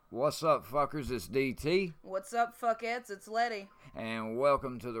What's up, fuckers? It's DT. What's up, fuckheads? It's Letty. And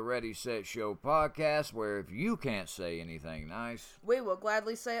welcome to the Ready, Set, Show podcast, where if you can't say anything nice, we will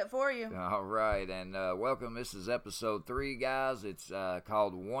gladly say it for you. All right, and welcome. This is episode 3, guys. It's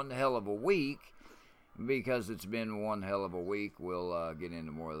called One Hell of a Week, because it's been one hell of a week. We'll get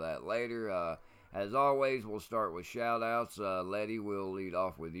into more of that later. As always, we'll start with shout-outs. Letty, we'll lead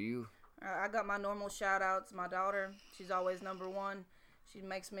off with you. I got my normal shout-outs. My daughter, she's always number one. She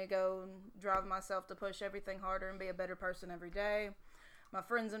makes me go and drive myself to push everything harder and be a better person every day. My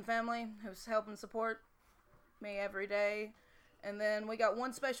friends and family who's help and support me every day. And then we got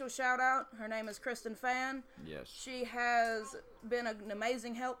one special shout out. Her name is Kristen Fan. Yes. She has been an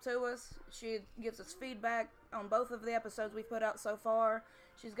amazing help to us. She gives us feedback on both of the episodes we've put out so far.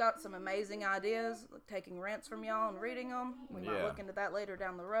 She's got some amazing ideas, like taking rants from y'all and reading them. We might look into that later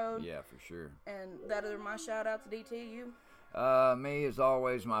down the road. Yeah, for sure. And that are my shout outs. DT, you? Me, as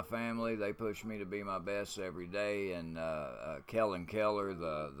always, my family, they push me to be my best every day, and Kellen Keller,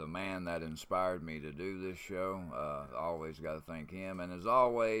 the man that inspired me to do this show, always got to thank him, and as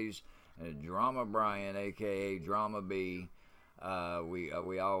always, Drama Brian, a.k.a. Drama B,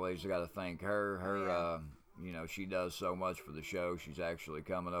 we always got to thank her, you know, she does so much for the show. She's actually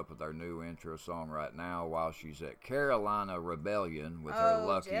coming up with our new intro song right now while she's at Carolina Rebellion with her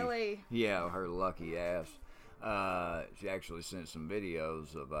lucky, jelly. Yeah, her lucky ass. She actually sent some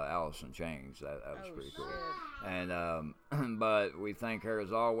videos of Alice in Chains. That was pretty cool. Shit. And but we thank her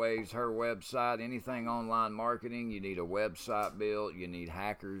as always. Her website, anything online marketing, you need a website built. You need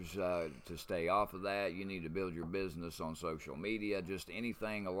hackers to stay off of that. You need to build your business on social media. Just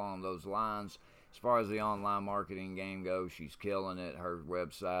anything along those lines. As far as the online marketing game goes, she's killing it. Her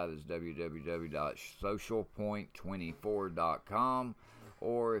website is www.socialpoint24.com.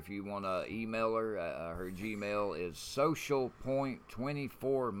 Or if you want to email her, her Gmail is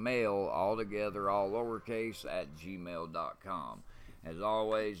socialpoint24mail, all together, all lowercase, at gmail.com. As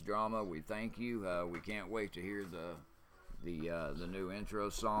always, Drama, we thank you. We can't wait to hear the new intro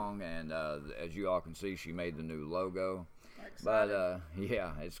song. And as you all can see, she made the new logo. But,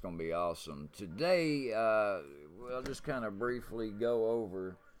 yeah, it's going to be awesome. Today, we'll just kind of briefly go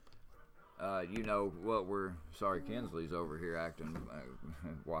over... you know what sorry, Kinsley's over here acting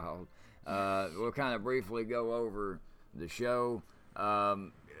wild. We'll kind of briefly go over the show.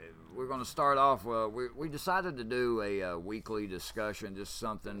 We're going to start off, we decided to do a weekly discussion, just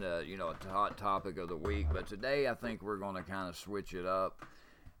something, you know, a hot topic of the week. But today I think we're going to kind of switch it up.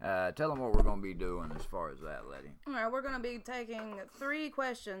 Tell them what we're going to be doing as far as that, Letty. All right, we're going to be taking 3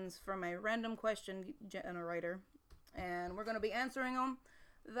 questions from a random question generator, and we're going to be answering them.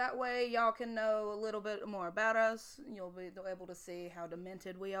 That way, y'all can know a little bit more about us. You'll be able to see how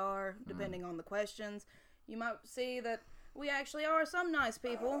demented we are, depending on the questions. You might see that we actually are some nice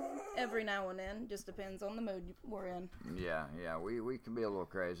people every now and then. Just depends on the mood we're in. Yeah, we can be a little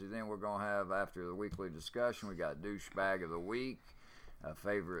crazy. Then we're going to have, after the weekly discussion, we got Douchebag of the Week, a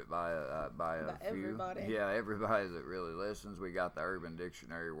favorite by a few. Everybody. Yeah, everybody that really listens. We got the Urban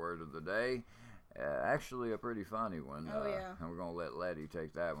Dictionary word of the day. Actually, a pretty funny one. Oh, yeah. And we're going to let Letty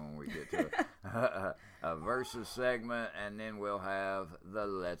take that when we get to it. A versus segment, and then we'll have the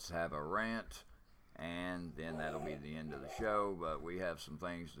Let's Have a Rant, and then that'll be the end of the show. But we have some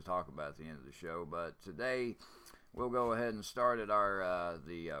things to talk about at the end of the show. But today, we'll go ahead and start at our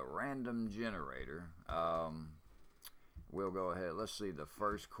the random generator. We'll go ahead. Let's see the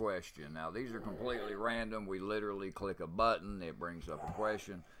first question. Now, these are completely random. We literally click a button. It brings up a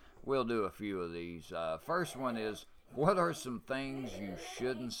question. We'll do a few of these. First one is, what are some things you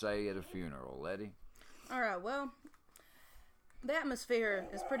shouldn't say at a funeral, Letty? All right, well, the atmosphere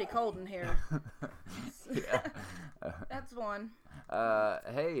is pretty cold in here. Yeah. That's one.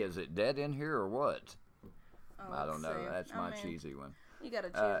 Hey, is it dead in here or what? Oh, I don't know. see. That's my cheesy one. You got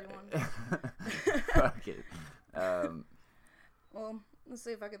a cheesy one. Fuck it. Well, let's see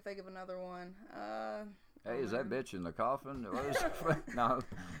if I can think of another one. Hey, is that bitch in the coffin? No,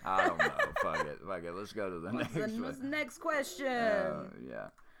 I don't know. Fuck it. Let's go to the next one. Next question. Yeah.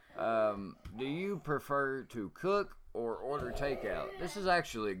 Do you prefer to cook or order takeout? This is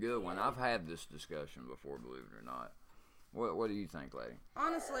actually a good one. I've had this discussion before, believe it or not. What do you think, lady?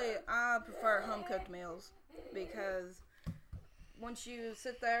 Honestly, I prefer home-cooked meals because once you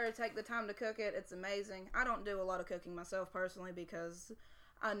sit there and take the time to cook it, it's amazing. I don't do a lot of cooking myself personally because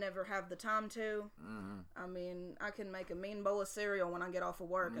I never have the time to. Mm-hmm. I mean, I can make a mean bowl of cereal when I get off of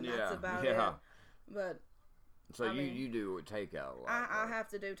work, and that's about it. But so you do takeout a lot. I have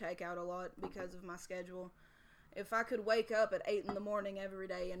to do takeout a lot because of my schedule. If I could wake up at 8 in the morning every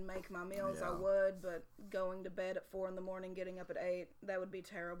day and make my meals, I Yeah. would. But going to bed at 4 in the morning, getting up at 8, that would be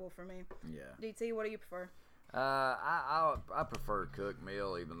terrible for me. Yeah. DT, what do you prefer? I prefer cooked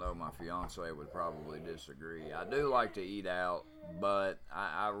meal, even though my fiance would probably disagree. I do like to eat out, but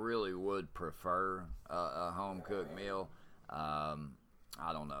I really would prefer a home cooked meal.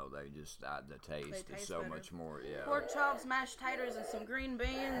 I don't know. They just the taste is taste so better. much more. Yeah. Pork chops, mashed taters, and some green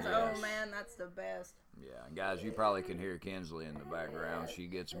beans. Yes. Oh man, that's the best. Yeah, and guys, you probably can hear Kinsley in the background. She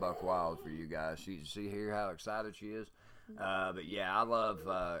gets buck wild for you guys. She see here how excited she is. But yeah, I love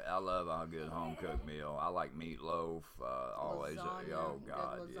a good home cooked meal. I like meatloaf. Always. Lasagna, Oh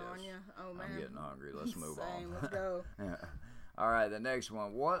God, good lasagna. yes. Oh man, I'm getting hungry. Let's move Same. on. Let's go. All right, the next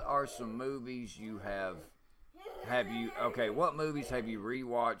one. What are some movies you have you? Okay, what movies have you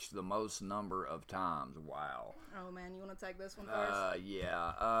rewatched the most number of times? Wow. Oh man, you want to take this one first?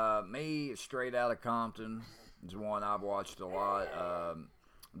 Yeah. Me, Straight Outta Compton is one I've watched a lot.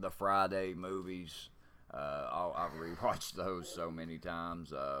 The Friday movies. I've rewatched those so many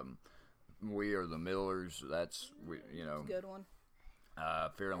times. We Are the Millers. That's Good one.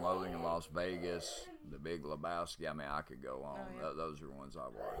 Fear and Loathing in Las Vegas. The Big Lebowski. I mean, I could go on. Oh, yeah. Those are ones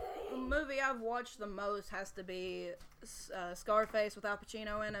I've watched. The movie I've watched the most has to be Scarface with Al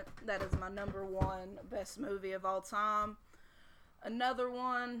Pacino in it. That is my number one best movie of all time. Another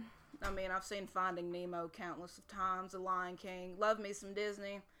one, I mean, I've seen Finding Nemo countless of times. The Lion King. Love me some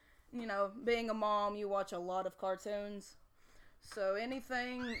Disney. You know, being a mom, you watch a lot of cartoons. So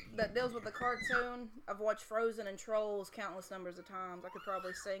anything that deals with the cartoon, I've watched Frozen and Trolls countless numbers of times. I could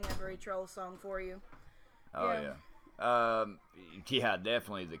probably sing every Troll song for you. Oh, Yeah. yeah. Yeah,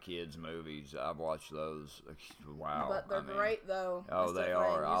 definitely the kids' movies. I've watched those. Wow. But they're great, though. Oh, That's the they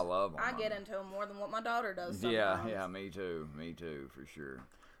are. thing. I love them. I get into them more than what my daughter does Yeah, sometimes. yeah, me too. Me too, for sure.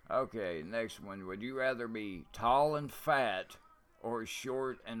 Okay, next one. Would you rather be tall and fat or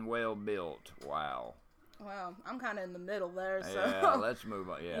short and well built? Wow. Wow, I'm kind of in the middle there, so. Yeah, let's move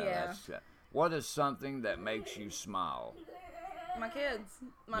on. Yeah, Yeah. That's, what is something that makes you smile? My kids.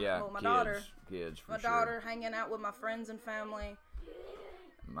 My Kids, daughter. Kids, for My sure. daughter hanging out with my friends and family.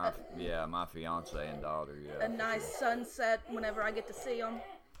 My fiance and daughter, A yeah. nice sunset whenever I get to see them.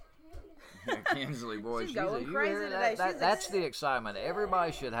 Kinsley, boy, She's going you crazy hear today. that? She's That's the excitement.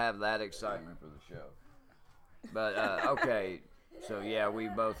 Everybody should have that excitement for the show. But, okay, so yeah, we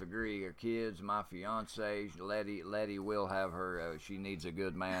both agree. Our kids, my fiance, Letty will have her. She needs a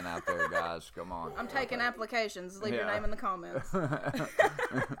good man out there, guys. Come on. I'm taking applications. Leave your Yeah. name in the comments.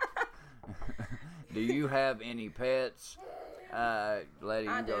 Do you have any pets? Letty,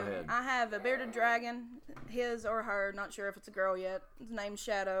 you I go do. ahead. I have a bearded dragon, his or her, not sure if it's a girl yet. His name's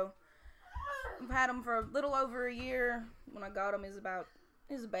Shadow. I've had him for a little over a year. When I got him,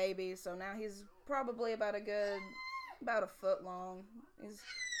 he's a baby, so now he's probably about a foot long. He's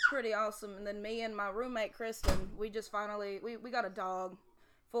pretty awesome. And then me and my roommate Kristen, we just finally we got a dog,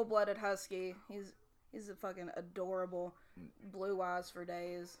 full-blooded husky. He's a fucking adorable, blue eyes for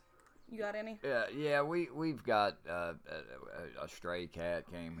days. You got any? Yeah, we've got a stray cat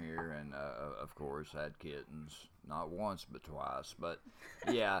came here and of course had kittens, not once but twice. But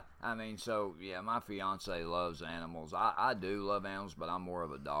yeah, I mean, so yeah, my fiance loves animals. I do love animals, but I'm more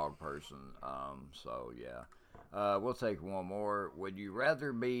of a dog person. So yeah, we'll take one more. Would you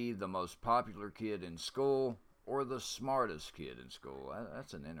rather be the most popular kid in school or the smartest kid in school?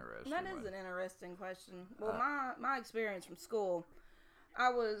 That's an interesting. That is one. an interesting question. Well, my experience from school, I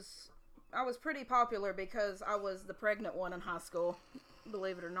was pretty popular because I was the pregnant one in high school,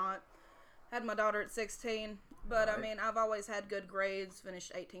 believe it or not. Had my daughter at 16, but I Right. mean, I've always had good grades,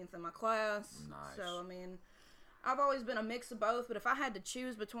 finished 18th in my class. Nice. So, I mean, I've always been a mix of both, but if I had to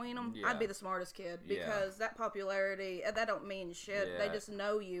choose between them, Yeah. I'd be the smartest kid Yeah. because that popularity, that don't mean shit. They Yeah. just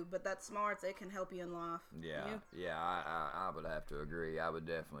know you, but that smarts, it can help you in life. Yeah, You? yeah, I would have to agree. I would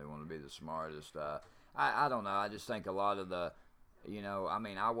definitely want to be the smartest. I don't know. I just think a lot of the, I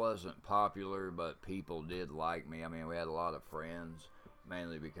mean, I wasn't popular, but people did like me. I mean, we had a lot of friends,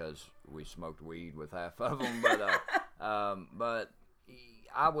 mainly because we smoked weed with half of them. But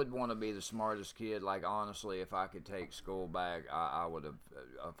I would want to be the smartest kid. Like, honestly, if I could take school back, I would have,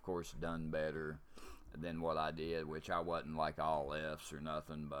 of course, done better than what I did, which I wasn't like all F's or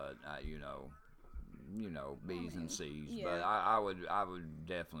nothing, but, B's and C's. yeah. But I would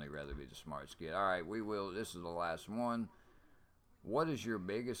definitely rather be the smartest kid. All right, this is the last one. What is your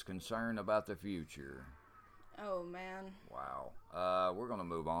biggest concern about the future? Oh, man. Wow. We're going to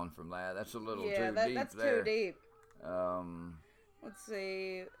move on from that. That's a little Yeah, too deep that's there. too deep. Um, Let's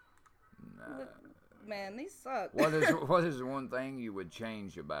see. Man, these suck. what is one thing you would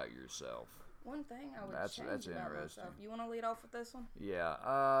change about yourself? One thing I would That's change about interesting. myself. You want to lead off with this one?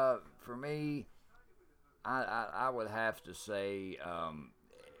 Yeah. For me, I would have to say,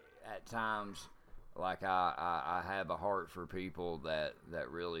 at times, like I have a heart for people that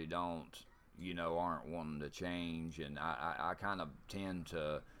really don't, aren't wanting to change, and I kind of tend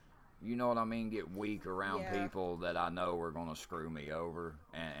to, you know what I mean, get weak around Yeah. people that I know are going to screw me over,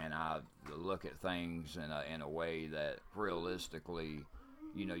 and I look at things in a way that realistically,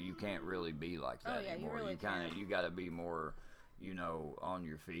 you can't really be like that yeah, you anymore. really can't. You got to be more, on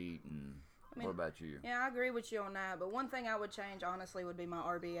your feet. And what about you? Yeah, I agree with you on that. But one thing I would change, honestly, would be my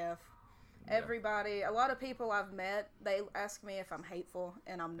RBF. Everybody, a lot of people I've met, they ask me if I'm hateful,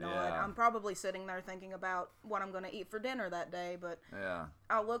 and I'm not. Yeah. I'm probably sitting there thinking about what I'm going to eat for dinner that day, but Yeah,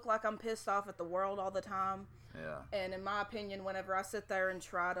 I look like I'm pissed off at the world all the time. yeah, And in my opinion, whenever I sit there and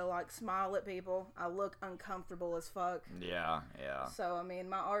try to like smile at people, I look uncomfortable as fuck. yeah, yeah. So I mean,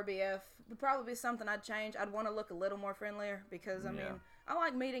 my RBF would probably be something I'd change. I'd want to look a little more friendlier because I mean, I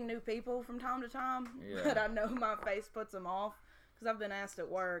like meeting new people from time to time, Yeah. but I know my face puts them off because I've been asked at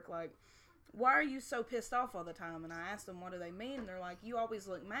work like, "Why are you so pissed off all the time?" And I asked them, "What do they mean?" And they're like, "You always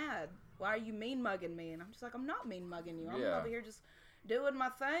look mad. Why are you mean mugging me?" And I'm just like, "I'm not mean mugging you. I'm Yeah. over here just doing my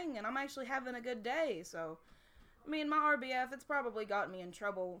thing, and I'm actually having a good day." So. I mean, my RBF, it's probably gotten me in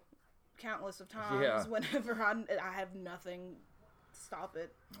trouble countless of times Yeah. whenever I have nothing to stop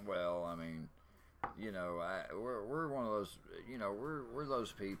it. Well, I mean, we're one of those, we're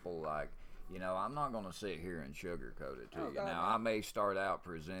those people like, I'm not going to sit here and sugarcoat it to Oh, you. God, Now, no. I may start out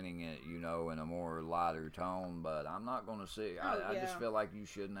presenting it, in a more lighter tone, but I'm not going to sit. I just yeah. feel like you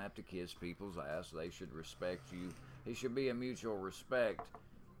shouldn't have to kiss people's ass. They should respect you. It should be a mutual respect.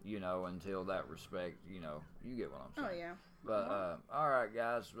 Until that respect, you get what I'm saying. Oh, yeah. But, all right,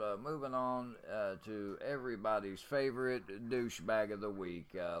 guys, moving on to everybody's favorite douchebag of the week.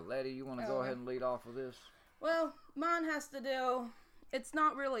 Letty, you want to go Oh. ahead and lead off with this? Well, mine has to deal, it's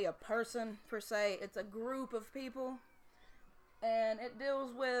not really a person per se, it's a group of people. And it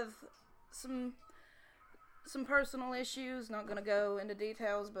deals with some personal issues, not going to go into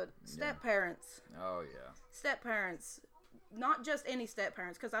details, but step parents. Oh, yeah. Step parents. Not just any step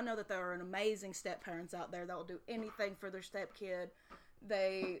parents, because I know that there are amazing step parents out there that will do anything for their step kid.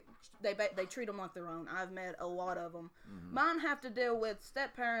 They treat them like their own. I've met a lot of them. Mm-hmm. Mine have to deal with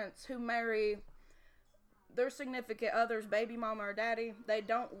step parents who marry their significant other's baby mama or daddy. They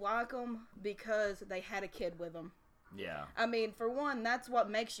don't like them because they had a kid with them. Yeah. I mean, for one, that's what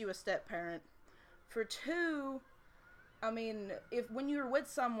makes you a step parent. For two, I mean, when you're with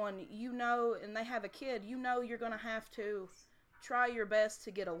someone, and they have a kid, you're going to have to try your best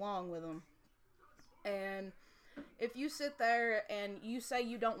to get along with them. And if you sit there and you say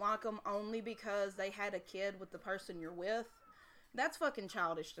you don't like them only because they had a kid with the person you're with, that's fucking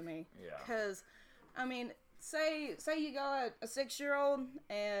childish to me. Yeah. Because, I mean, say you got a 6-year-old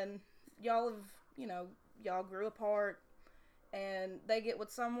and y'all grew apart and they get with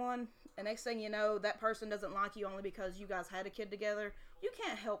someone, and next thing you know, that person doesn't like you only because you guys had a kid together. You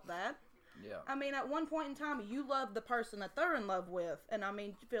can't help that. Yeah. I mean, at one point in time, you love the person that they're in love with. And, I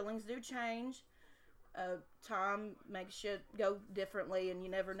mean, feelings do change. Time makes shit go differently, and you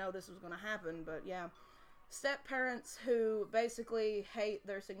never know this was going to happen. But, yeah. Step parents who basically hate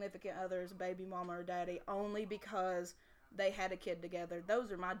their significant other's baby mama or daddy only because they had a kid together.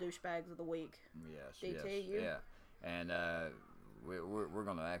 Those are my douchebags of the week. Yes. DT, yes. you? Yeah. And we're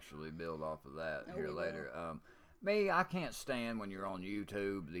going to actually build off of that Oh, here we will. later. Me, I can't stand when you're on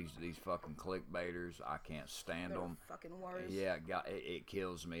YouTube, these fucking clickbaiters. I can't stand They're them. fucking worse. Yeah, it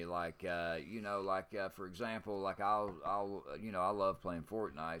kills me. Like, for example, like I love playing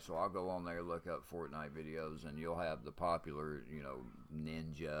Fortnite, so I'll go on there, look up Fortnite videos, and you'll have the popular,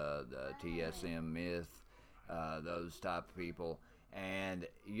 Ninja, the TSM Myth, those type of people. And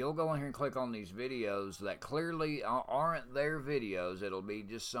you'll go in here and click on these videos that clearly aren't their videos. It'll be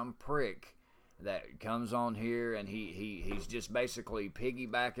just some prick that comes on here and he's just basically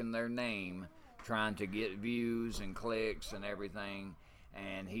piggybacking their name, trying to get views and clicks and everything.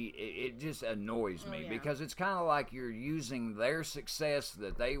 And it just annoys me because it's kind of like you're using their success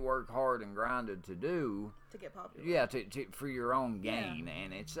that they work hard and grinded to do. To get popular. Yeah, for your own gain.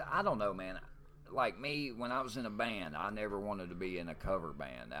 And it's, I don't know, man. Like me, when I was in a band, I never wanted to be in a cover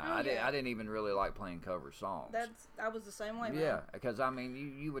band. I didn't even really like playing cover songs. I was the same way, man. Yeah, because I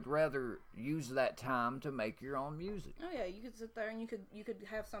mean, you would rather use that time to make your own music. Oh yeah, you could sit there and you could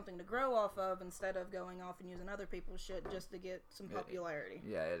have something to grow off of instead of going off and using other people's shit just to get some popularity.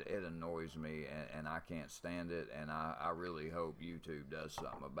 Yeah, it annoys me, and I can't stand it, and I really hope YouTube does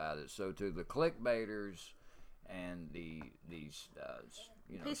something about it. So to the clickbaiters and these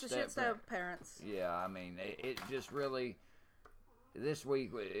piece of shit step parents. Yeah, I mean, it just really. This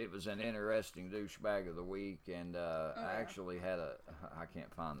week it was an interesting douchebag of the week, and I actually had I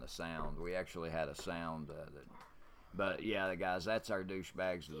can't find the sound. We actually had a sound but yeah, guys, that's our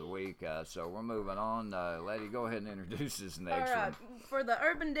douchebags of the week. So we're moving on. Lady, go ahead and introduce this next one. For the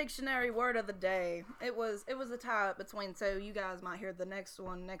Urban Dictionary word of the day, it was a tie-up between, so you guys might hear the next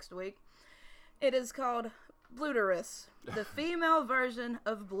one next week. It is called Bluterous, the female version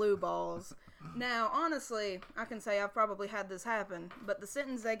of blue balls. Now, honestly, I can say I've probably had this happen, but the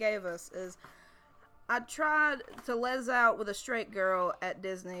sentence they gave us is, I tried to les out with a straight girl at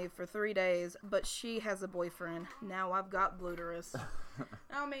Disney for 3 days, but she has a boyfriend. Now I've got bluterous.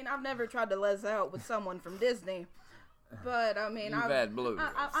 I mean, I've never tried to les out with someone from Disney, but I mean, I've had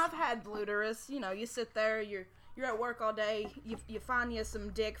bluterous. I've had bluterous. You know, you sit there, you're at work all day, you find you some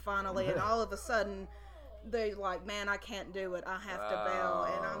dick finally, and all of a sudden, they're like, man, I can't do it. I have to bail.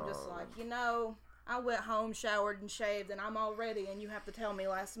 And I'm just like, I went home, showered, and shaved, and I'm all ready, and you have to tell me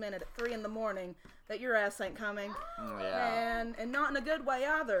last minute at 3 a.m. that your ass ain't coming. Yeah. And not in a good way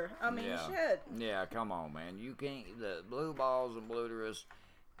either. I mean, shit. Yeah, come on, man. You can't. The blue balls and bluterous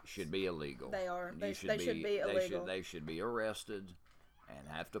should be illegal. They are. They should be illegal. They should be arrested and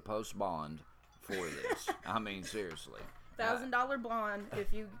have to post bond for this. I mean, seriously. $1,000 bond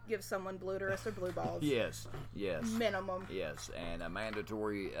if you give someone bluterous or blue balls. Yes. Minimum. Yes, and a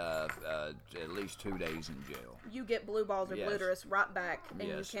mandatory at least 2 days in jail. You get blue balls or bluterous right back, and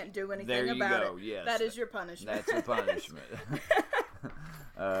you can't do anything there you about go. it. Yes. That is your punishment. That's your punishment.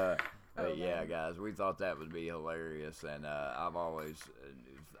 Yeah, guys, we thought that would be hilarious, and I've always,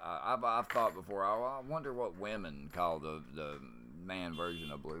 I've thought before, I wonder what women call the man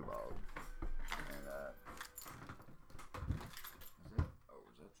version of blue balls.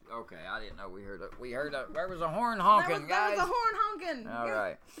 Okay, I didn't know we heard there was a horn honking, guys. There was a horn honking. All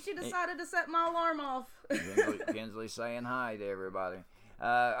right. She decided to set my alarm off. Kinsley saying hi to everybody.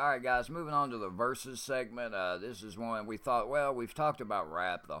 All right, guys, moving on to the verses segment. This is one we thought, well, we've talked about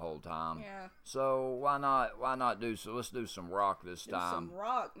rap the whole time. Yeah. So why not do so? Let's do some rock this time. Some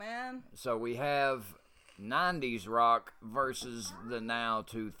rock, man. So we have 90s rock versus the now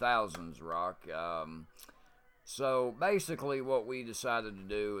 2000s rock. So basically what we decided to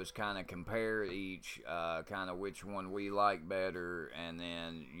do is kind of compare each, kind of which one we like better, and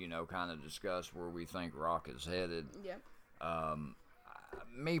then, kind of discuss where we think rock is headed. Yeah.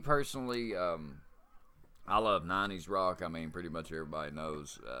 Me personally, I love 90s rock. I mean, pretty much everybody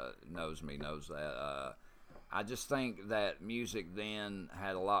knows that. I just think that music then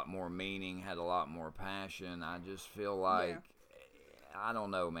had a lot more meaning, had a lot more passion. I just feel like, I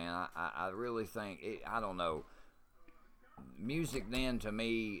don't know, man. I really think, I don't know. Music then, to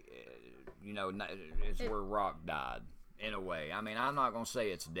me, is where rock died, in a way. I mean, I'm not going to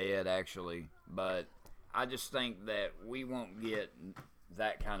say it's dead, actually, but I just think that we won't get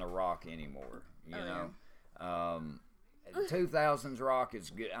that kind of rock anymore, you know? Yeah. 2000s rock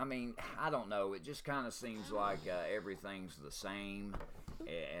is good. I mean, I don't know. It just kind of seems like everything's the same,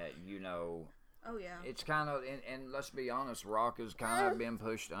 Oh, yeah. It's kind of, and let's be honest, rock has kind of been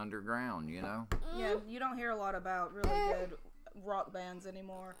pushed underground, Yeah, you don't hear a lot about really good rock bands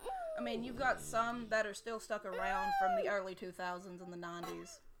anymore. I mean, you've got some that are still stuck around from the early 2000s and the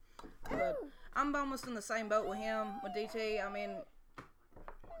 90s. But I'm almost in the same boat with him, with DT. I mean,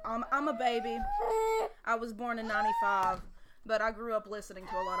 I'm a baby. I was born in 95, but I grew up listening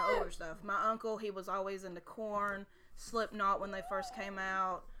to a lot of older stuff. My uncle, he was always into Korn, Slipknot when they first came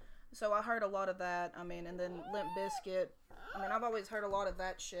out. So I heard a lot of that. I mean, and then Limp Bizkit. I mean, I've always heard a lot of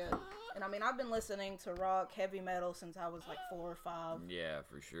that shit. And I mean, I've been listening to rock, heavy metal since I was like 4 or 5. Yeah,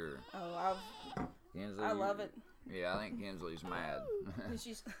 for sure. Oh, Kinsley, I love it. Yeah, I think Kinsley's mad.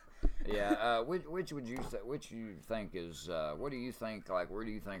 She's... Yeah, which would you which you think is what do you think, like, where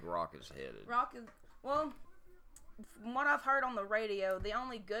do you think rock is headed? Rock is, well, from what I've heard on the radio, the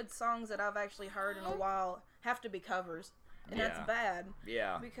only good songs that I've actually heard in a while have to be covers. And that's bad.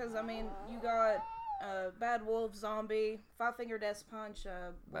 Yeah. Because, I mean, you got Bad Wolf, Zombie, Five Finger Death Punch.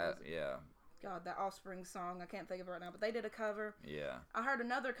 Yeah. God, that Offspring song, I can't think of it right now, but they did a cover. Yeah. I heard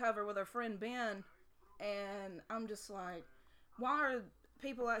another cover with our friend Ben, and I'm just like, why are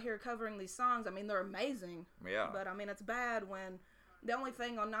people out here covering these songs? I mean, they're amazing. Yeah. But, I mean, it's bad when the only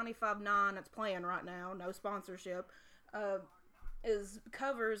thing on 95.9 that's playing right now, no sponsorship, is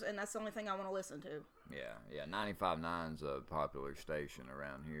covers, and that's the only thing I want to listen to. Yeah. 95.9's a popular station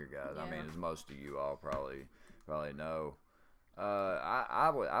around here, guys. Yeah. I mean, as most of you all probably know.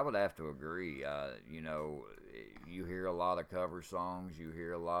 I would have to agree. You hear a lot of cover songs. You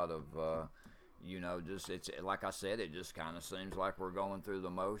hear a lot of just it's like I said, it just kind of seems like we're going through the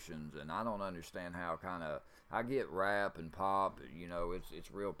motions, and I don't understand how I get rap and pop,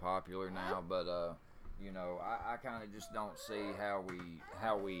 it's real popular now, but I kind of just don't see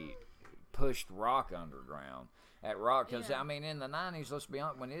how we pushed rock underground. At rock, because I mean, in the '90s, let's be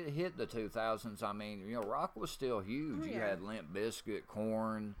honest, when it hit the 2000s, I mean, rock was still huge. You had Limp Bizkit,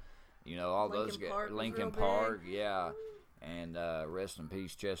 Korn, all those guys, Linkin Park, yeah, and rest in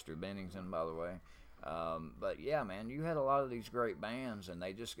peace, Chester Bennington, by the way. But yeah, man, you had a lot of these great bands, and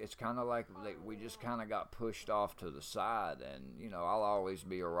it's kind of like we just kind of got pushed off to the side. And I'll always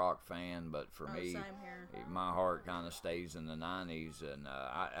be a rock fan, but for me, my heart kind of stays in the '90s. And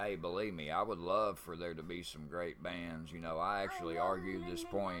hey, believe me, I would love for there to be some great bands. I actually argued this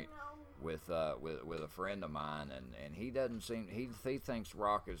point with a friend of mine, and he doesn't seem he thinks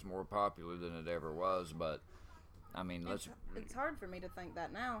rock is more popular than it ever was, but I mean, it's hard for me to think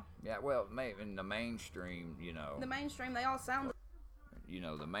that now. Yeah, well, maybe in the mainstream, The mainstream, they all sound.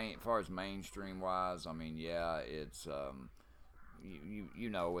 As far as mainstream wise, I mean, yeah, it's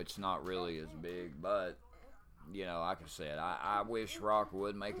it's not really as big, but like I said, I wish rock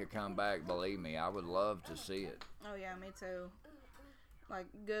would make a comeback. Believe me, I would love to see it. Oh yeah, me too. Like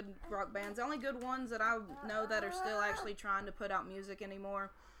good rock bands, the only good ones that I know that are still actually trying to put out music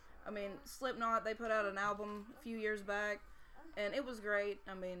anymore. I mean, Slipknot, they put out an album a few years back, and it was great.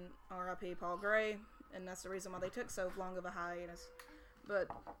 I mean, R.I.P. Paul Gray, and that's the reason why they took so long of a hiatus. But,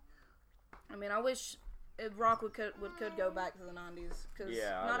 I mean, I wish rock could go back to the 90s, because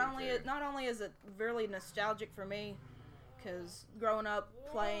not only is it really nostalgic for me, because growing up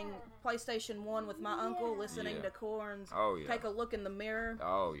playing PlayStation 1 with my uncle, listening to Korn's Take a Look in the Mirror.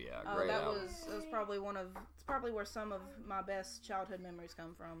 Oh yeah, great album. That was probably it's probably where some of my best childhood memories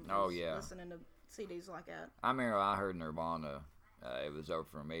come from. Listening to CDs like that. I remember I heard Nirvana. It was over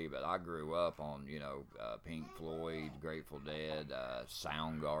for me, but I grew up on Pink Floyd, Grateful Dead,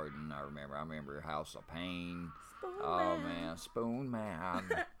 Soundgarden. I remember House of Pain. Spoon Man.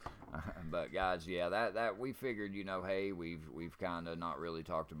 But guys, yeah, that we figured, hey, we've kind of not really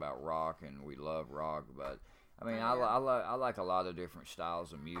talked about rock, and we love rock, but I mean, I like a lot of different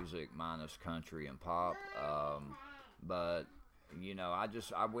styles of music, minus country and pop. But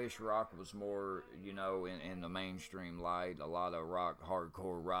I wish rock was more, in the mainstream light. A lot of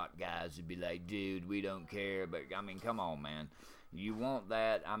hardcore rock guys would be like, dude, we don't care. But I mean, come on, man. You want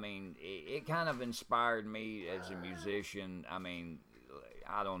that? I mean, it kind of inspired me as a musician. I mean,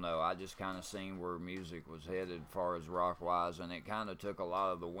 I don't know. I just kind of seen where music was headed as far as rock-wise, and it kind of took a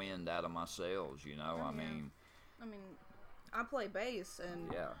lot of the wind out of my sails, I mean, I play bass,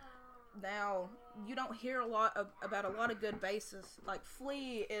 and now you don't hear about a lot of good bassists. Like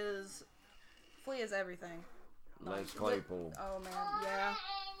Flea is everything. Les Claypool. Oh man, yeah.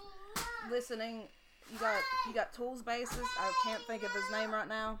 Listening, you got Tool's bassist. I can't think of his name right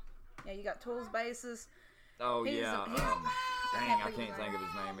now. Yeah, you got Tool's bassist. Oh yeah. Dang, I can't think of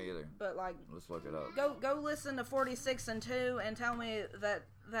his name either. But let's look it up. Go listen to 46 and 2 and tell me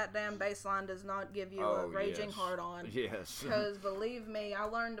that damn bass line does not give you a raging hard on. Yes. Because believe me, I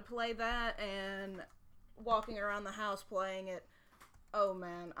learned to play that, and walking around the house playing it, oh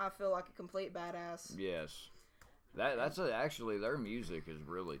man, I feel like a complete badass. Yes. That's actually their music is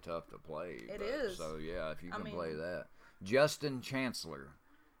really tough to play. It is. So yeah, if you can play that. Justin Chancellor.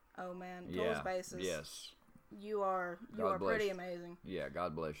 Oh man, Tool's bassist. Yes. You are pretty amazing. Yeah,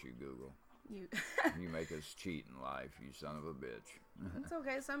 God bless you, Google. You make us cheat in life, you son of a bitch. It's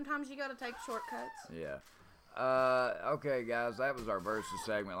okay. Sometimes you got to take shortcuts. Yeah. Okay, guys, that was our versus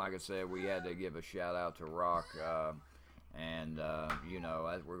segment. Like I said, we had to give a shout out to rock, and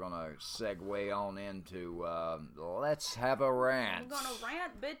as we're gonna segue on into let's have a rant. We're gonna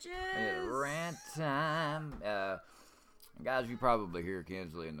rant, bitches. Yeah, rant time. Guys, you probably hear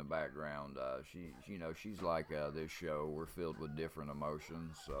Kinsley in the background. She's like this show. We're filled with different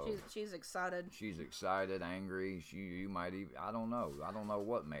emotions. So she's excited. She's excited, angry. You might even. I don't know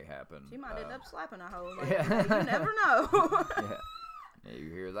what may happen. She might end up slapping a hoe. You never know. Yeah, you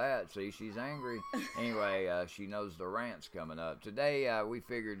hear that? See, she's angry. Anyway, she knows the rant's coming up today. We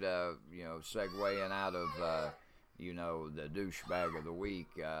figured, segueing out of the douchebag of the week.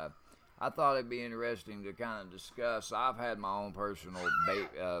 I thought it'd be interesting to kind of discuss. I've had my own personal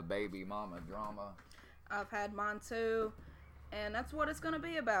baby mama drama. I've had mine too, and that's what it's going to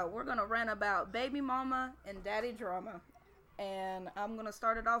be about. We're going to rant about baby mama and daddy drama, and I'm going to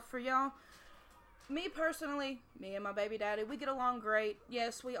start it off for y'all. Me personally, me and my baby daddy, we get along great.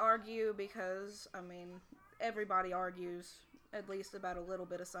 Yes, we argue because, everybody argues at least about a little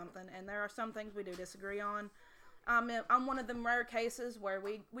bit of something, and there are some things we do disagree on. I'm one of them rare cases where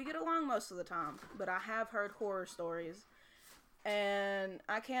we get along most of the time, but I have heard horror stories, and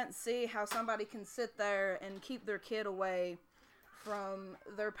I can't see how somebody can sit there and keep their kid away from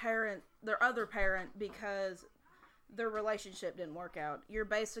their other parent, because their relationship didn't work out. You're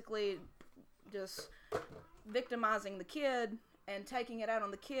basically just victimizing the kid and taking it out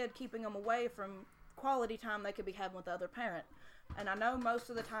on the kid, keeping them away from quality time they could be having with the other parent. And I know most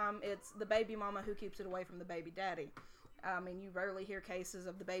of the time it's the baby mama who keeps it away from the baby daddy. I mean, you rarely hear cases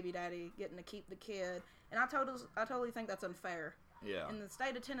of the baby daddy getting to keep the kid, and I totally think that's unfair. Yeah. In the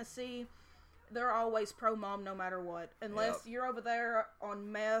state of Tennessee, they're always pro mom no matter what. Unless you're over there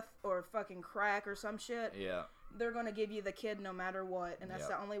on meth or fucking crack or some shit. Yeah. They're gonna give you the kid no matter what, and that's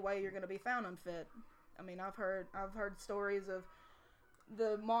the only way you're gonna be found unfit. I mean, I've heard stories of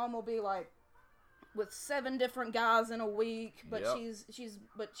the mom will be like with 7 different guys in a week, but she's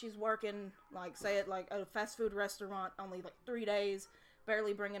working like, say it like a fast food restaurant only like 3 days,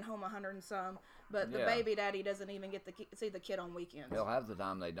 barely bringing home 100 and some. But the baby daddy doesn't even get to see the kid on weekends. They'll have the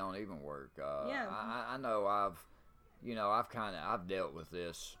time they don't even work. I know I've dealt with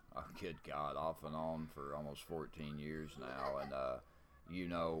this. Oh, good God, off and on for almost 14 years now, and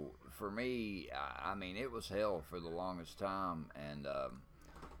for me, I mean, it was hell for the longest time, and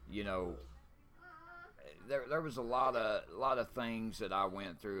there was a lot of things that I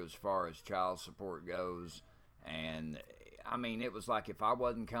went through as far as child support goes, and I mean, it was like if I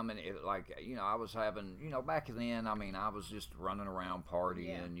wasn't coming, I was having, back then, I mean, I was just running around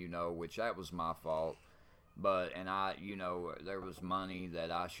partying, which that was my fault. But, and there was money that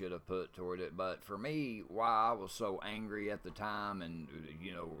I should have put toward it. But for me, why I was so angry at the time and,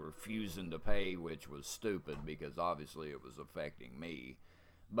 refusing to pay, which was stupid because obviously it was affecting me.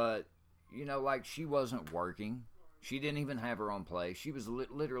 But, like she wasn't working. She didn't even have her own place. She was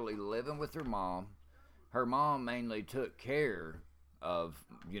literally living with her mom. Her mom mainly took care of,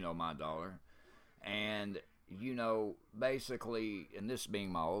 my daughter. And, basically, and this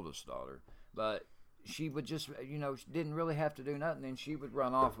being my oldest daughter, but she would just, she didn't really have to do nothing, and she would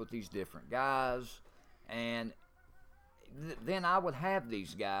run off with these different guys, and then I would have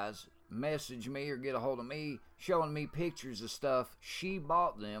these guys message me or get a hold of me showing me pictures of stuff she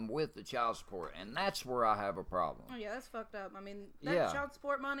bought them with the child support, and that's where I have a problem. Oh yeah, that's fucked up. I mean, that child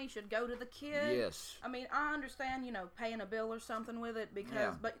support money should go to the kid. Yes. I mean, I understand, paying a bill or something with it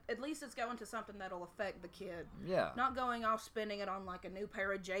because, but at least it's going to something that'll affect the kid. Yeah. Not going off spending it on like a new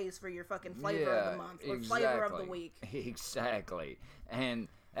pair of J's for your fucking flavor of the month or flavor of the week. Exactly. And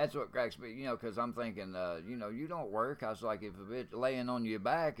that's what cracks me, because I'm thinking, you don't work. I was like, if a bitch laying on your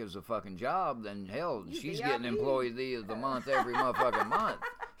back is a fucking job, then hell, she's getting employee of the month every motherfucking month.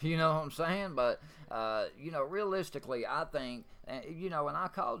 You know what I'm saying? But, realistically, I think, and I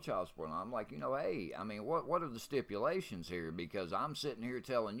called child support, and I'm like, hey, I mean, what are the stipulations here? Because I'm sitting here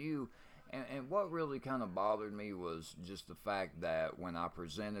telling you, and what really kind of bothered me was just the fact that when I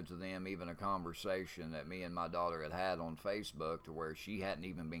presented to them even a conversation that me and my daughter had on Facebook to where she hadn't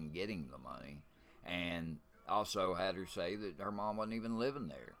even been getting the money, and also had her say that her mom wasn't even living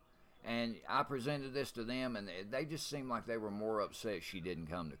there. And I presented this to them, and they just seemed like they were more upset she didn't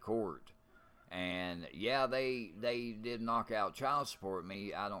come to court. And yeah, they did knock out child support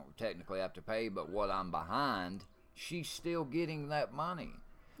me. I don't technically have to pay, but what I'm behind, she's still getting that money.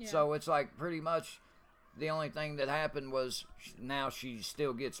 Yeah. So it's like pretty much the only thing that happened was now she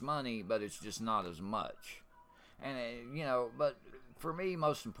still gets money, but it's just not as much. And but for me,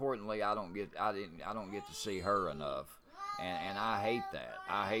 most importantly, I don't get to see her enough, and I hate that.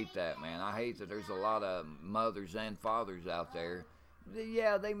 I hate that, man. I hate that there's a lot of mothers and fathers out there.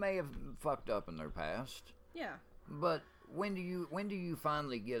 Yeah, they may have fucked up in their past. Yeah. But when do you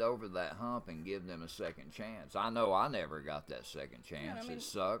finally get over that hump and give them a second chance? I know I never got that second chance. Yeah, I mean, it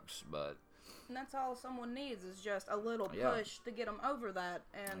sucks, but... And that's all someone needs is just a little push to get them over that.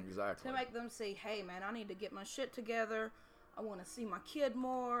 And to make them see, hey, man, I need to get my shit together. I want to see my kid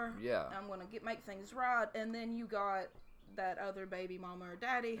more. Yeah. I'm going to make things right. And then you got that other baby mama or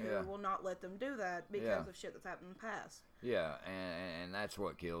daddy who will not let them do that because of shit that's happened in the past. Yeah, and that's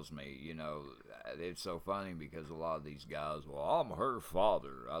what kills me. It's so funny because a lot of these guys, well, I'm her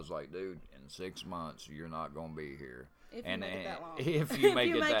father. I was like, dude, in 6 months, you're not going to be here. If you make it that long. If you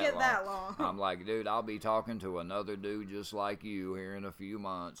make it that long. I'm like, dude, I'll be talking to another dude just like you here in a few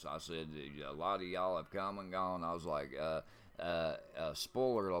months. I said, a lot of y'all have come and gone. I was like,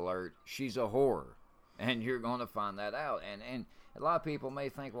 spoiler alert, she's a whore. And you're going to find that out. And a lot of people may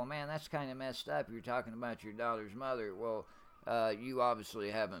think, well, man, that's kind of messed up. You're talking about your daughter's mother. Well, you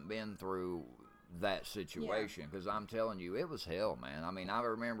obviously haven't been through that situation because I'm telling you, it was hell, man. I mean, I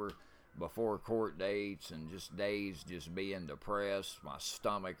remember before court dates and just days just being depressed. My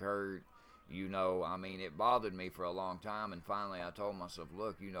stomach hurt. I mean, it bothered me for a long time, and finally I told myself,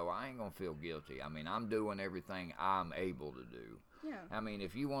 look, I ain't going to feel guilty. I mean, I'm doing everything I'm able to do. Yeah. I mean,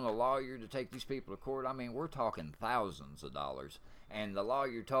 if you want a lawyer to take these people to court, I mean, we're talking thousands of dollars. And the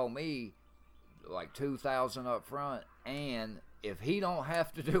lawyer told me, like, $2,000 up front, and if he don't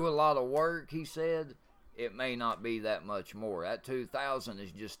have to do a lot of work, he said, it may not be that much more. That $2,000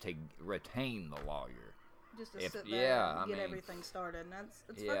 is just to retain the lawyer. Just to sit there and get everything started. And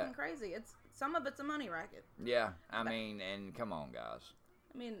it's fucking crazy. Some of it's a money racket. Yeah, I mean, and come on, guys.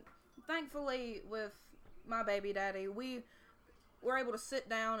 I mean, thankfully, with my baby daddy, we were able to sit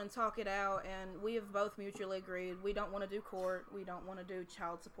down and talk it out, and we have both mutually agreed we don't want to do court, we don't want to do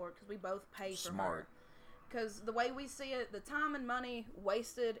child support, because we both pay for her. Because the way we see it, the time and money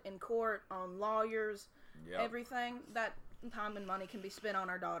wasted in court on lawyers, everything, that time and money can be spent on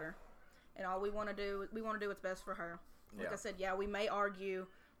our daughter. And all we want to do what's best for her. Like I said, we may argue,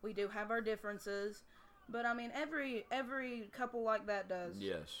 we do have our differences, but I mean, every couple like that does.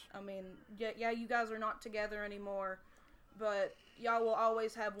 Yes. I mean, you guys are not together anymore, but y'all will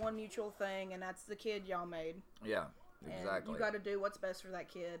always have one mutual thing, and that's the kid y'all made. Yeah, exactly. And you got to do what's best for that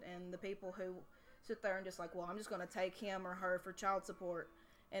kid. And the people who sit there and just like, well, I'm just going to take him or her for child support,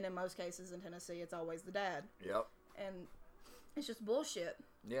 and in most cases in Tennessee, it's always the dad. Yep. And it's just bullshit.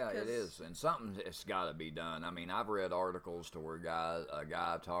 Yeah, it is, and something has got to be done. I mean, I've read articles to where a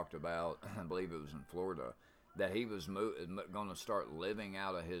guy talked about, I believe it was in Florida, that he was going to start living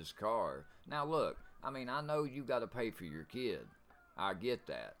out of his car. Now, look, I mean, I know you got to pay for your kid. I get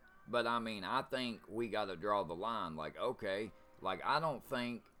that. But, I mean, I think we got to draw the line. Like, okay, like, I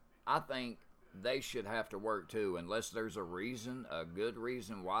think they should have to work too, unless there's a good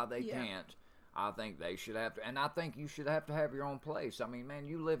reason why they can't. I think they should have to, and I think you should have to have your own place. I mean, man,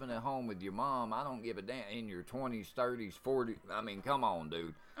 you living at home with your mom, I don't give a damn, in your 20s, 30s, 40s, I mean, come on,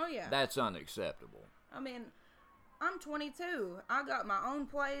 dude. Oh, yeah. That's unacceptable. I mean, I'm 22. I got my own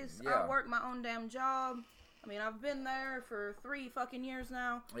place. Yeah. I work my own damn job. I mean, I've been there for 3 fucking years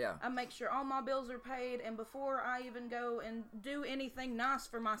now. Yeah. I make sure all my bills are paid, and before I even go and do anything nice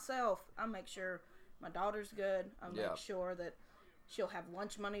for myself, I make sure my daughter's good. I make sure that she'll have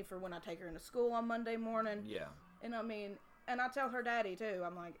lunch money for when I take her into school on Monday morning. Yeah. And I mean, and I tell her daddy too.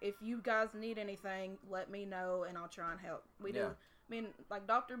 I'm like, if you guys need anything, let me know and I'll try and help. We do. I mean, like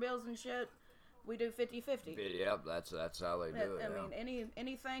doctor bills and shit, we do 50-50. Yep, that's how they do it. I mean,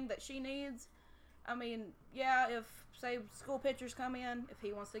 anything that she needs. I mean, yeah, if say school pictures come in, if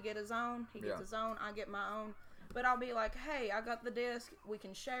he wants to get his own, he gets his own. I get my own. But I'll be like, hey, I got the disc. We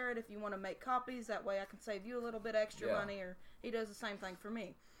can share it if you want to make copies. That way I can save you a little bit extra money. Or he does the same thing for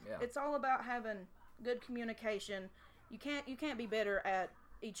me. Yeah. It's all about having good communication. You can't be bitter at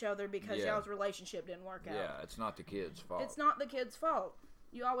each other because y'all's relationship didn't work out. Yeah, it's not the kid's fault. It's not the kid's fault.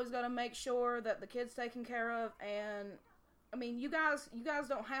 You always got to make sure that the kid's taken care of. And, I mean, you guys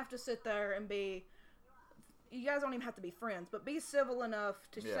don't have to sit there and be... You guys don't even have to be friends. But be civil enough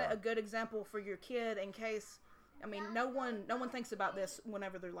to set a good example for your kid in case... I mean, no one thinks about this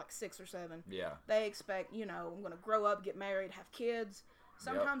whenever they're like 6 or 7. Yeah. They expect, I'm going to grow up, get married, have kids.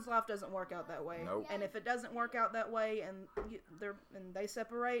 Sometimes life doesn't work out that way. Nope. And if it doesn't work out that way and they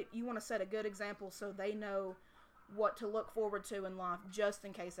separate, you want to set a good example so they know what to look forward to in life just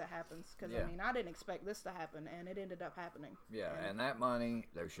in case that happens. Because, I mean, I didn't expect this to happen, and it ended up happening. Yeah, and that money,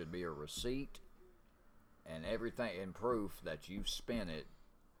 there should be a receipt and everything in proof that you spent it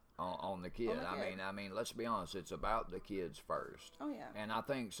on the kid. I mean, let's be honest. It's about the kids first. Oh yeah. And I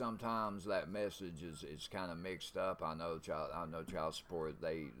think sometimes that message is kind of mixed up. I know child support.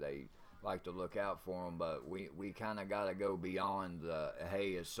 They like to look out for them, but we kind of got to go beyond the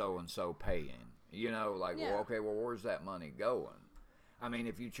hey, is so and so paying? Well, okay, well, where's that money going? I mean,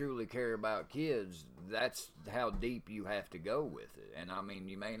 if you truly care about kids, that's how deep you have to go with it. And I mean,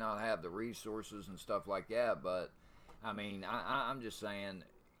 you may not have the resources and stuff like that, but I mean, I'm just saying.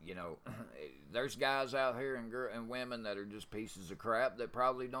 There's guys out here and women that are just pieces of crap that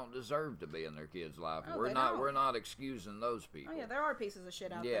probably don't deserve to be in their kids' life. Oh, we're not excusing those people. Oh yeah, there are pieces of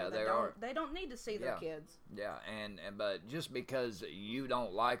shit out there that they don't need to see their kids. Yeah, but just because you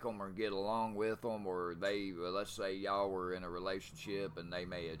don't like them or get along with them, or let's say y'all were in a relationship and they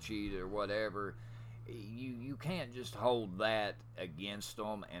may have cheated or whatever. You can't just hold that against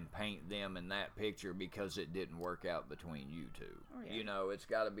them and paint them in that picture because it didn't work out between you two. Oh, yeah. It's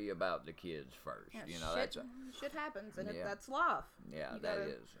got to be about the kids first. Yeah, shit happens, and that's life. Yeah, that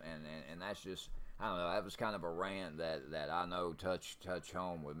is, and that's just, I don't know. That was kind of a rant that I know touch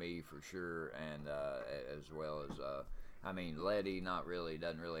home with me for sure, and as well as I mean, Letty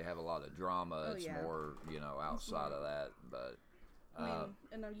doesn't really have a lot of drama. Oh, It's yeah. more, outside of that. But I mean,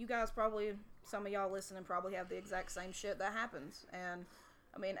 and you guys probably, some of y'all listening probably have the exact same shit that happens. And,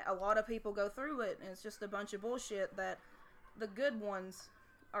 I mean, a lot of people go through it, and it's just a bunch of bullshit that the good ones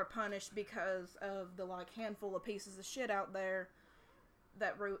are punished because of the, handful of pieces of shit out there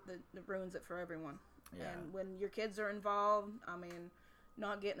that ruins it for everyone. Yeah. And when your kids are involved, I mean,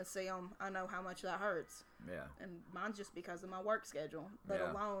 not getting to see them, I know how much that hurts. yeah, And mine's just because of my work schedule, let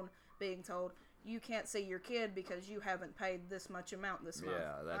Yeah. alone being told you can't see your kid because you haven't paid this much amount this month.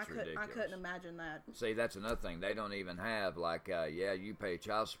 Yeah, that's I ridiculous. couldn't imagine that. see, that's another thing. They don't even have you pay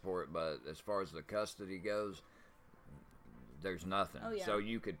child support, but as far as the custody goes, there's nothing. Oh, yeah. So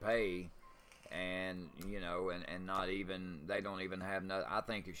you could pay, and and not even they don't even have no. I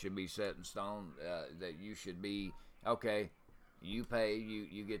think it should be set in stone that you should be okay. You pay,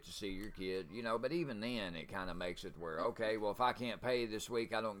 you get to see your kid, but even then it kind of makes it where, okay, well, if I can't pay this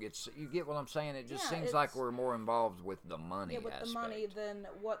week, I don't get to see, you get what I'm saying? It just seems like we're more involved with the money with aspect. the money than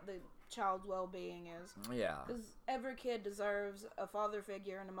what the child's well-being is. Yeah. Because every kid deserves a father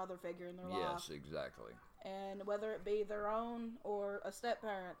figure and a mother figure in their life. Yes, exactly. And whether it be their own or a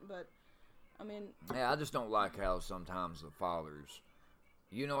step-parent, but, I mean... Yeah, I just don't like how sometimes the fathers...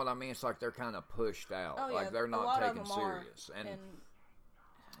 You know what I mean? It's like they're kind of pushed out. Oh, yeah, like they're a not lot of taken them are, serious. And it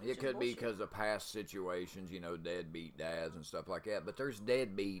just could be bullshit. because of past situations, deadbeat dads and stuff like that. But there's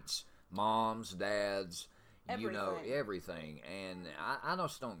deadbeats, moms, dads, Everything. everything. And I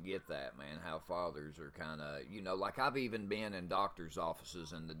just don't get that, man, how fathers are kind of, like I've even been in doctor's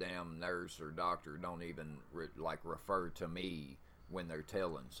offices and the damn nurse or doctor don't even, refer to me when they're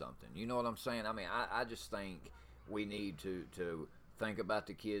telling something. You know what I'm saying? I mean, I just think we need to think about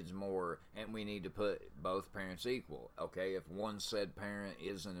the kids more, and we need to put both parents equal. Okay, if one said parent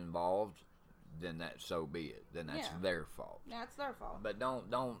isn't involved, then so be it. Then that's their fault. That's their fault. But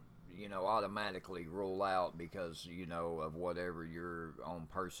don't automatically rule out because of whatever your own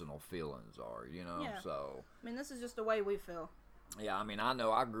personal feelings are. Yeah. So I mean, this is just the way we feel. yeah, I mean, I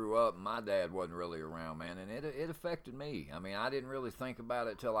know I grew up and my dad wasn't really around, man, and it affected me. I mean, I didn't really think about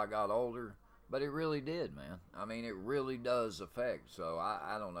it till I got older. But it really did, man. I mean, it really does affect. So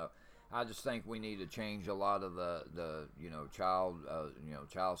I don't know. I just think we need to change a lot of the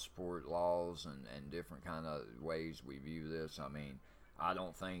child support laws and different kind of ways we view this. I mean, I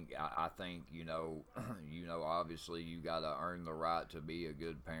don't think I think obviously you got to earn the right to be a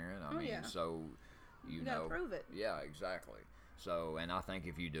good parent. I mean, yeah. so You gotta prove it. Yeah, exactly. So, and I think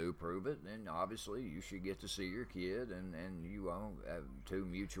if you do prove it, then obviously you should get to see your kid, and two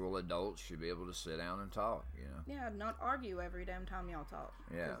mutual adults should be able to sit down and talk, Yeah, not argue every damn time y'all talk.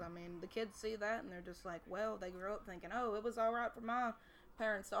 Yeah. Because, I mean, the kids see that, and they're just like, well, they grew up thinking, oh, it was all right for my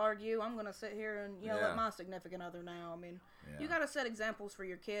parents to argue. I'm going to sit here and yell at my significant other now. I mean, you got to set examples for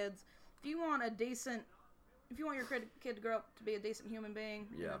your kids. If you want your kid to grow up to be a decent human being,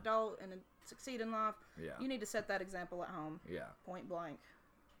 an adult, and succeed in life, you need to set that example at home. Yeah. Point blank.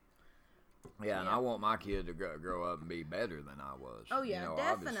 Yeah, and I want my kid to grow up and be better than I was. Oh, yeah,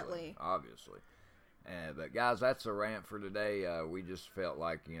 definitely. Obviously. But, guys, that's a rant for today. We just felt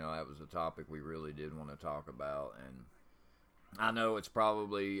like, that was a topic we really did want to talk about. And I know it's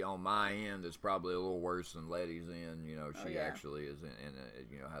probably, on my end, it's probably a little worse than Letty's end. She actually is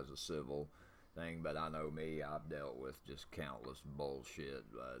has a civil thing. But I know me, I've dealt with just countless bullshit.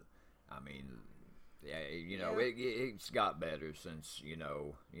 But, I mean... Yeah, it's got better since,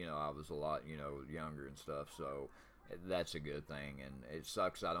 I was a lot, younger and stuff, so that's a good thing, and it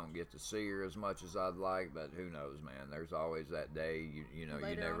sucks I don't get to see her as much as I'd like, but who knows, man, there's always that day, you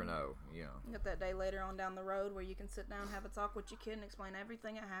never know, You got that day later on down the road where you can sit down, have a talk with your kid, and explain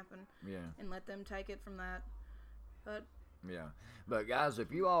everything that happened, and let them take it from that, but... Yeah, but guys,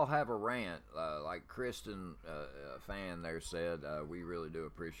 if you all have a rant, like Kristen, a fan there said, we really do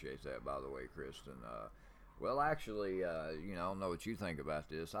appreciate that, by the way, Kristen. Well, actually, I don't know what you think about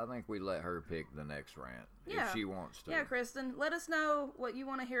this. I think we let her pick the next rant if she wants to. Yeah, Kristen, let us know what you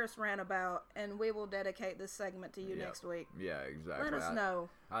want to hear us rant about, and we will dedicate this segment to you next week. Yeah, exactly. Let us know.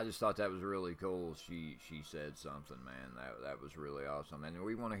 I just thought that was really cool. She said something, man. That was really awesome. And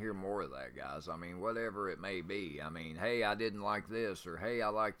we want to hear more of that, guys. I mean, whatever it may be. I mean, hey, I didn't like this, or hey, I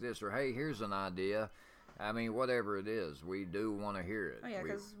like this, or hey, here's an idea. I mean, whatever it is, we do want to hear it. Oh, yeah,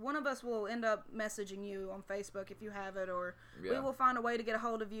 because one of us will end up messaging you on Facebook if you have it, or we will find a way to get a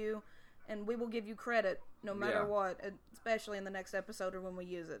hold of you, and we will give you credit no matter what, especially in the next episode or when we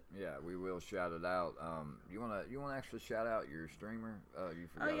use it. Yeah, we will shout it out. You wanna actually shout out your streamer? You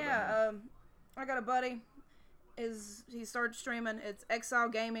forgot about him. I got a buddy. He started streaming. It's Exile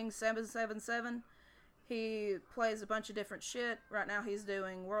Gaming 777. He plays a bunch of different shit. Right now he's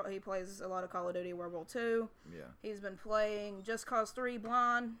doing he plays a lot of Call of Duty World War II. Yeah. He's been playing Just Cause 3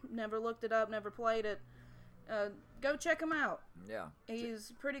 Blind. Never looked it up, never played it. Go check him out. Yeah. He's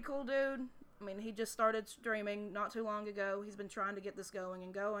a pretty cool dude. I mean, he just started streaming not too long ago. He's been trying to get this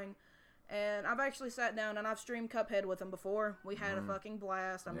going. And I've actually sat down and I've streamed Cuphead with him before. We had a fucking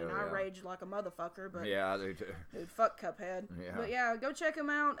blast. I mean, I raged like a motherfucker, but yeah, I do too. Dude, fuck Cuphead. Yeah. But yeah, go check him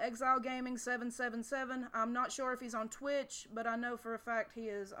out. Exile Gaming 777. I'm not sure if he's on Twitch, but I know for a fact he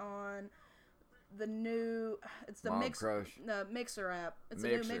is on the new. It's the Mixer app. It's a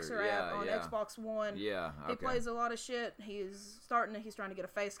new Mixer app on Xbox One. Yeah. Okay. He plays a lot of shit. He's trying to get a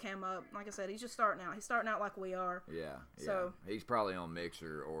face cam up. Like I said, he's just starting out. He's starting out like we are. Yeah. So he's probably on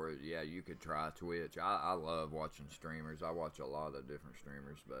Mixer, or you could try Twitch. I love watching streamers. I watch a lot of different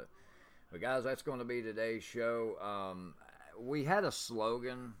streamers, but guys, that's going to be today's show. We had a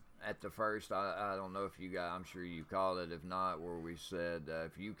slogan at the first. I don't know if you guys, I'm sure you called it. If not, where we said,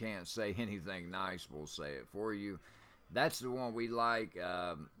 if you can't say anything nice, we'll say it for you. That's the one we like.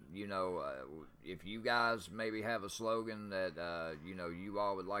 If you guys maybe have a slogan that, you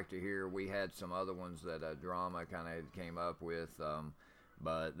all would like to hear, we had some other ones that Drama kind of came up with.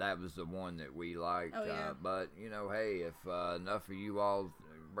 But that was the one that we liked. Oh, yeah. But, hey, if enough of you all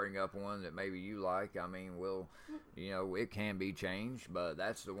bring up one that maybe you like, I mean, it can be changed, but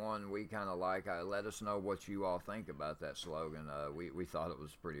that's the one we kind of like. Let us know what you all think about that slogan. We thought it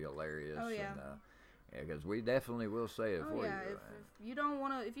was pretty hilarious. Oh, yeah. Because we definitely will say it for you. If you don't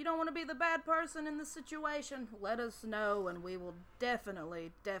want to be the bad person in the situation, let us know, and we will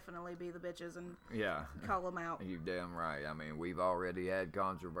definitely be the bitches and call them out. You're damn right. I mean, we've already had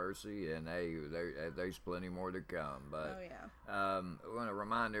controversy, and there's plenty more to come. But I want to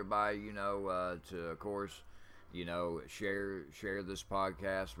remind everybody, to of course, share this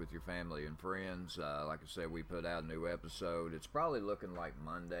podcast with your family and friends. Like I said, we put out a new episode. It's probably looking like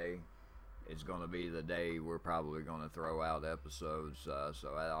Monday. It's going to be the day we're probably going to throw out episodes. So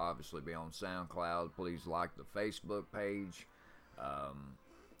that'll obviously be on SoundCloud. Please like the Facebook page.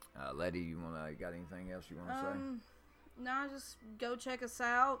 Letty, you got anything else you want to say? No, just go check us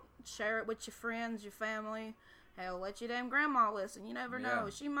out. Share it with your friends, your family. Hell, let your damn grandma listen. You never know.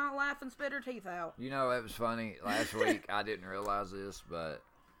 She might laugh and spit her teeth out. It was funny. Last week, I didn't realize this, but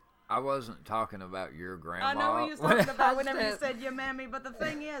I wasn't talking about your grandma. I know what you was talking about whenever you said your mammy, but the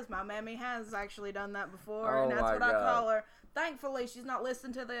thing is, my mammy has actually done that before, and that's what I call her. Thankfully, she's not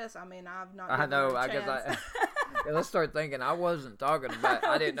listening to this. I mean, I've not. I know. I guess let's start thinking. I wasn't talking about.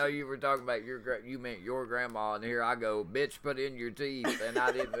 I didn't know you were talking about you meant your grandma, and here I go, bitch, put in your teeth, and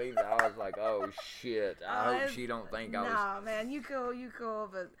I didn't even. I was like, oh shit. I hope she don't think I was. Nah, man, you cool,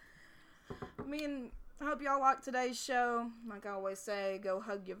 but I mean. I hope y'all like today's show. Like I always say, go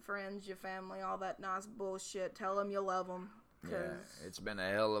hug your friends, your family, all that nice bullshit. Tell them you love them. Yeah, it's been a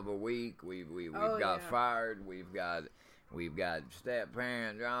hell of a week. We've got fired. We've got step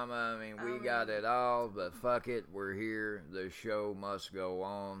parent drama. I mean, we got it all. But fuck it, we're here. The show must go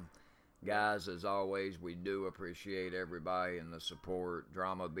on. Guys, as always, we do appreciate everybody and the support.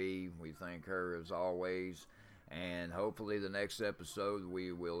 Drama B, we thank her as always. And hopefully the next episode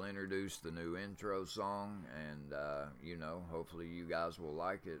we will introduce the new intro song, and hopefully you guys will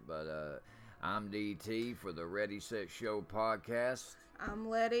like it. But I'm DT for the Ready Set Show podcast. I'm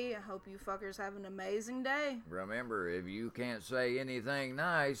Letty. I hope you fuckers have an amazing day. Remember, if you can't say anything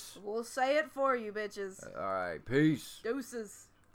nice, we'll say it for you, bitches. All right, peace. Deuces.